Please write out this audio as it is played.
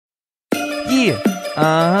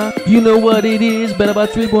Yeah. You know what it is.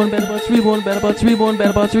 Battlebots Reborn, Battlebots Reborn, Battlebots Reborn,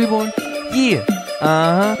 Battlebots Reborn. Yeah.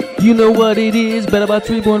 You know what it is. Battlebots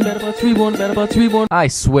Reborn, Battlebots Reborn, Battlebots Reborn. I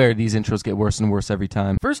swear these intros get worse and worse every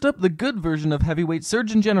time. First up, the good version of heavyweight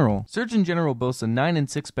Surgeon General. Surgeon General boasts a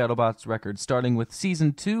 9-6 Battlebots record, starting with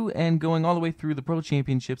Season 2 and going all the way through the Pro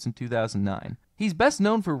Championships in 2009. He's best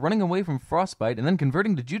known for running away from Frostbite and then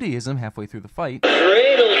converting to Judaism halfway through the fight.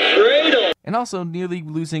 And also nearly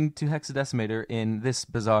losing to Hexadecimator in this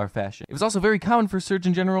bizarre fashion. It was also very common for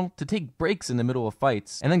Surgeon General to take breaks in the middle of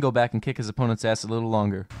fights and then go back and kick his opponent's ass a little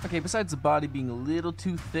longer. Okay, besides the body being a little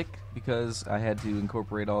too thick because I had to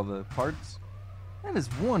incorporate all the parts, that is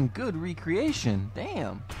one good recreation.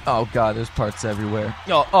 Damn. Oh god, there's parts everywhere.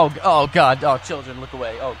 Oh god. Oh, children, look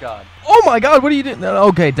away. Oh god. Oh my god, what are you doing? No,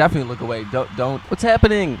 okay, definitely look away. Don't. What's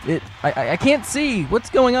happening? I can't see. What's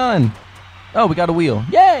going on? Oh, we got a wheel.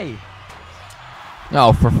 Yay!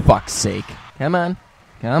 Oh, for fuck's sake. Come on.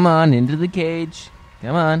 Come on, into the cage.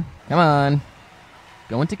 Come on. Come on.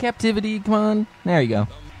 Go into captivity. Come on. There you go.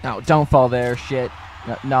 No, don't fall there. Shit.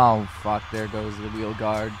 No, fuck. There goes the wheel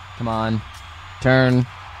guard. Come on. Turn.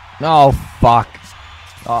 Oh, fuck.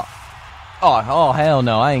 Oh, hell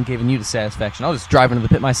no. I ain't giving you the satisfaction. I'll just drive into the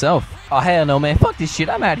pit myself. Oh, hell no, man. Fuck this shit.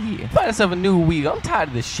 I'm out of here. Find myself a new wheel. I'm tired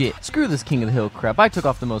of this shit. Screw this King of the Hill crap. I took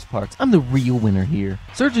off the most parts. I'm the real winner here.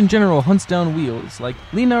 Surgeon General hunts down wheels like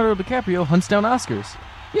Leonardo DiCaprio hunts down Oscars.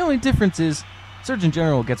 The only difference is Surgeon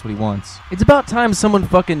General gets what he wants. It's about time someone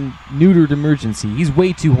fucking neutered Emergency. He's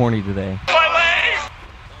way too horny today.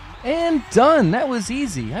 And done. That was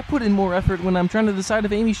easy. I put in more effort when I'm trying to decide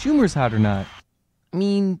if Amy Schumer's hot or not. I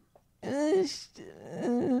mean,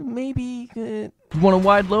 maybe. You want a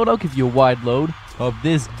wide load? I'll give you a wide load of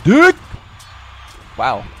this dick.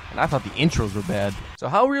 Wow. And I thought the intros were bad. So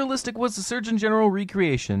how realistic was the Surgeon General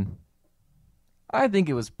recreation? I think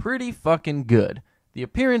it was pretty fucking good. The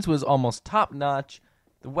appearance was almost top-notch.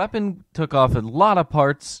 The weapon took off a lot of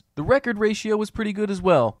parts. The record ratio was pretty good as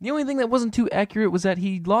well. The only thing that wasn't too accurate was that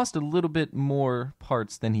he lost a little bit more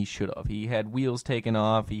parts than he should have. He had wheels taken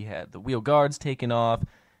off, he had the wheel guards taken off,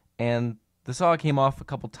 and the saw came off a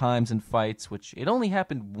couple times in fights, which it only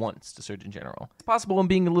happened once to Surgeon General. It's possible I'm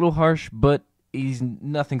being a little harsh, but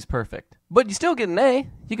nothing's perfect. But you still get an A.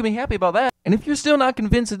 You can be happy about that. And if you're still not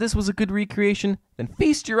convinced that this was a good recreation, then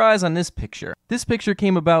feast your eyes on this picture. This picture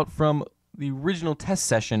came about from the original test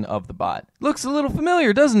session of the bot. Looks a little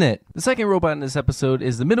familiar, doesn't it? The second robot in this episode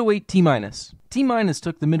is the middleweight Team Minus. Team Minus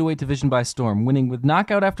took the middleweight division by storm, winning with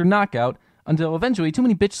knockout after knockout, until eventually too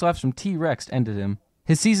many bitch slaps from T-Rex ended him.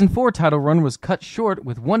 His Season 4 title run was cut short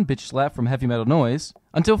with one bitch slap from Heavy Metal Noise,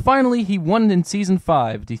 until finally he won in Season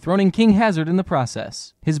 5, dethroning King Hazard in the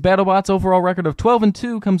process. His BattleBots overall record of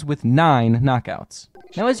 12-2 comes with 9 knockouts.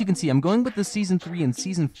 Now, as you can see, I'm going with the Season 3 and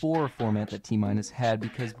Season 4 format that T-Minus had,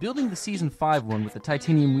 because building the Season 5 one with the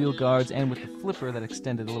titanium wheel guards and with the flipper that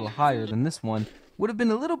extended a little higher than this one would have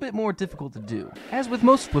been a little bit more difficult to do. As with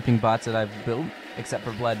most flipping bots that I've built, except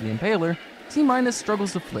for Vlad the Impaler, T-Minus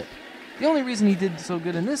struggles to flip. The only reason he did so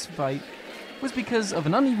good in this fight was because of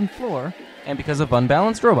an uneven floor and because of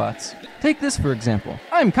unbalanced robots. Take this for example.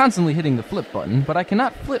 I'm constantly hitting the flip button, but I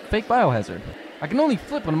cannot flip Fake Biohazard. I can only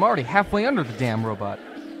flip when I'm already halfway under the damn robot.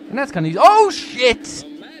 And that's kind of easy. Oh shit!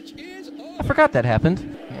 I forgot that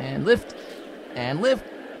happened. And lift. And lift.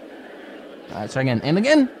 Try again. And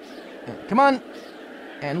again. Come on.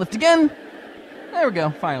 And lift again. There we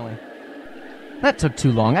go, finally. That took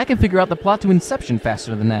too long. I can figure out the plot to Inception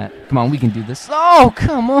faster than that. Come on, we can do this. Oh,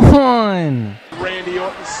 come on! Randy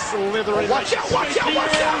Orton slithering. Watch out, watch out,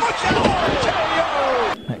 watch out, watch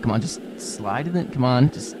out! Right, come on, just slide it in. Come on,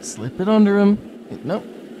 just slip it under him. Nope.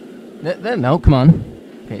 No, come on.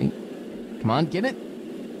 Okay. Come on, get it.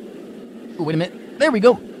 Oh, wait a minute. There we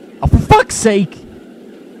go. Oh, for fuck's sake!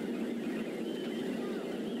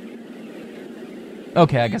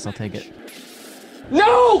 Okay, I guess I'll take it.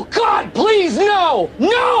 No! God, please, no!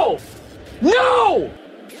 No! No!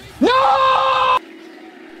 No!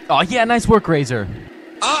 Oh, yeah, nice work, Razor.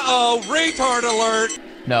 Uh-oh, retard alert!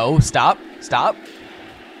 No, stop. Stop.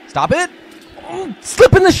 Stop it! Oh,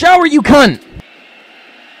 slip in the shower, you cunt!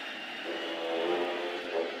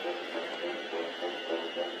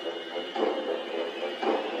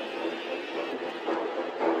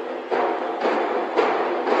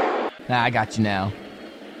 I got you now.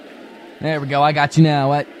 There we go, I got you now.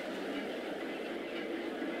 What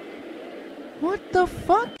the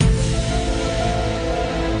fuck?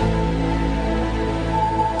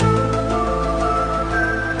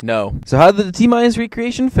 No. So how did the T-Minus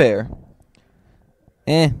recreation fare?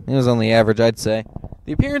 It was only average, I'd say.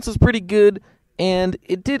 The appearance was pretty good, and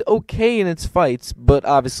it did okay in its fights, but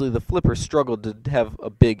obviously the flipper struggled to have a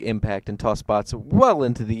big impact and toss spots well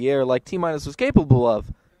into the air like T-Minus was capable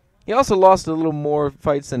of. He also lost a little more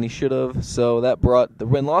fights than he should have, so that brought the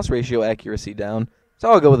win-loss ratio accuracy down. So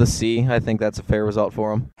I'll go with a C. I think that's a fair result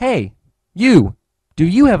for him. Hey, you! Do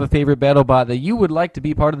you have a favorite BattleBot that you would like to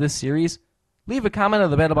be part of this series? Leave a comment of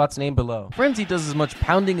the BattleBot's name below. Frenzy does as much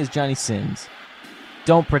pounding as Johnny Sins.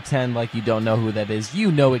 Don't pretend like you don't know who that is.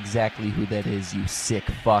 You know exactly who that is, you sick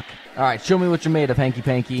fuck. Alright, show me what you're made of, Hanky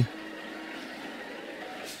Panky.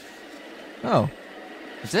 Oh.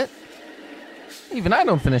 That's it? Even I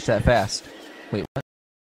don't finish that fast. Wait, what?